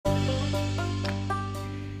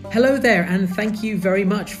Hello there, and thank you very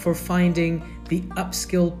much for finding the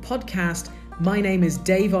Upskill podcast. My name is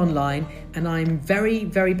Dave Online, and I'm very,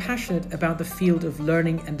 very passionate about the field of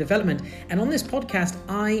learning and development. And on this podcast,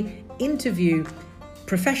 I interview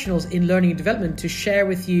professionals in learning and development to share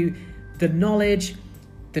with you the knowledge,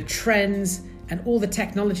 the trends, and all the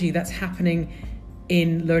technology that's happening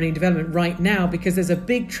in learning and development right now, because there's a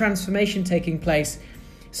big transformation taking place.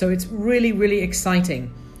 So it's really, really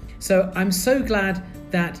exciting. So I'm so glad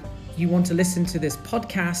that you want to listen to this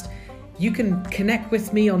podcast. You can connect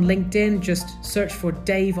with me on LinkedIn. Just search for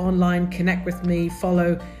Dave Online, connect with me,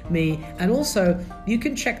 follow me. And also you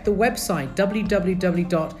can check the website,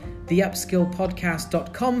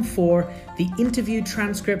 www.theupskillpodcast.com, for the interview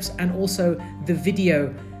transcripts and also the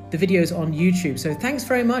videos on YouTube. So thanks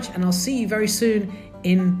very much, and I'll see you very soon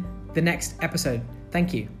in the next episode.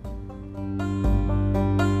 Thank you.